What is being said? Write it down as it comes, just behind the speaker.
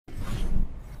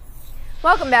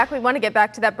Welcome back. We want to get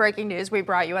back to that breaking news we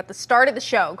brought you at the start of the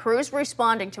show. Crews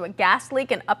responding to a gas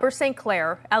leak in Upper St.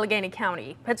 Clair, Allegheny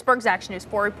County. Pittsburgh's Action News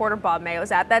 4 reporter Bob Mayo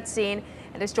is at that scene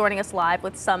and is joining us live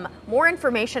with some more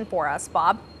information for us.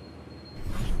 Bob?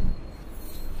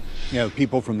 Yeah,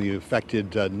 people from the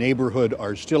affected neighborhood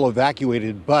are still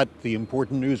evacuated, but the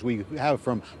important news we have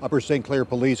from Upper St. Clair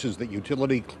Police is that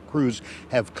utility crews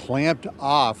have clamped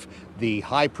off the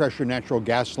high-pressure natural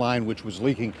gas line, which was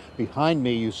leaking. Behind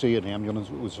me, you see an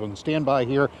ambulance was on standby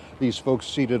here. These folks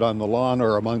seated on the lawn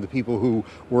are among the people who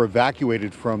were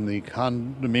evacuated from the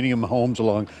condominium homes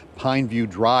along Pineview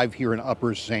Drive here in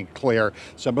Upper St. Clair.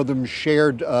 Some of them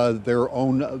shared their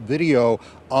own video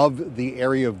of the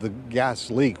area of the gas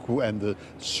leak and the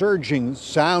surging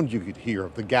sound you could hear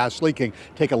of the gas leaking.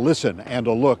 Take a listen and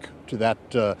a look to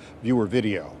that viewer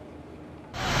video.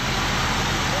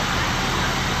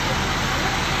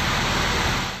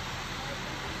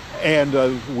 And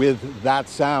with that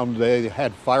sound, they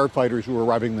had firefighters who were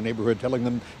arriving in the neighborhood telling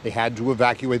them they had to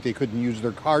evacuate. They couldn't use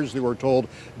their cars, they were told,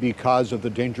 because of the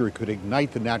danger it could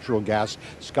ignite the natural gas.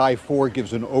 Sky 4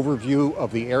 gives an overview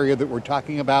of the area that we're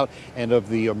talking about and of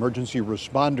the emergency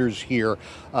responders here.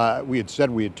 We had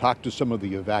said we had talked to some of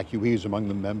the evacuees, among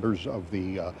the members of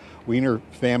the Wiener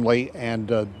family,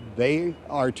 and they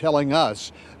are telling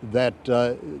us that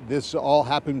this all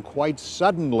happened quite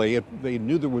suddenly. They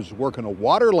knew there was work on a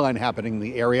water line happening in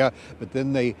the area, but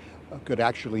then they could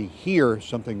actually hear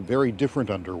something very different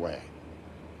underway.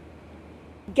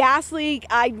 Gas leak,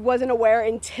 I wasn't aware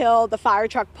until the fire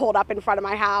truck pulled up in front of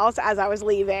my house as I was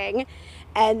leaving.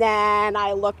 And then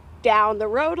I looked down the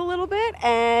road a little bit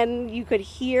and you could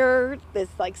hear this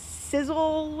like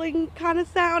sizzling kind of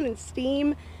sound and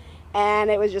steam.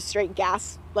 And it was just straight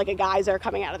gas, like a geyser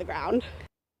coming out of the ground.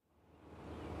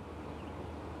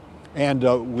 And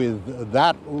with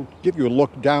that, we'll give you a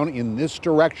look down in this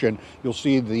direction. You'll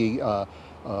see the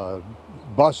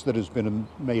bus that has been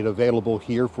made available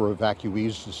here for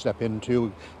evacuees to step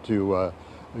into to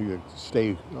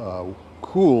stay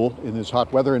cool in this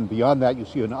hot weather. And beyond that, you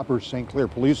see an Upper St. Clair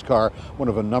police car, one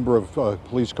of a number of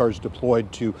police cars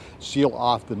deployed to seal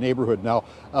off the neighborhood. Now,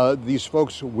 these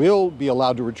folks will be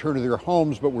allowed to return to their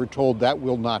homes, but we're told that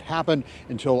will not happen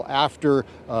until after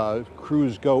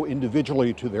crews go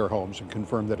individually to their homes and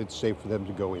confirm that it's safe for them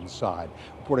to go inside.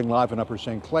 Reporting live in Upper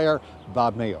St. Clair,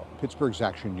 Bob Mayo, Pittsburgh's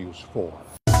Action News 4.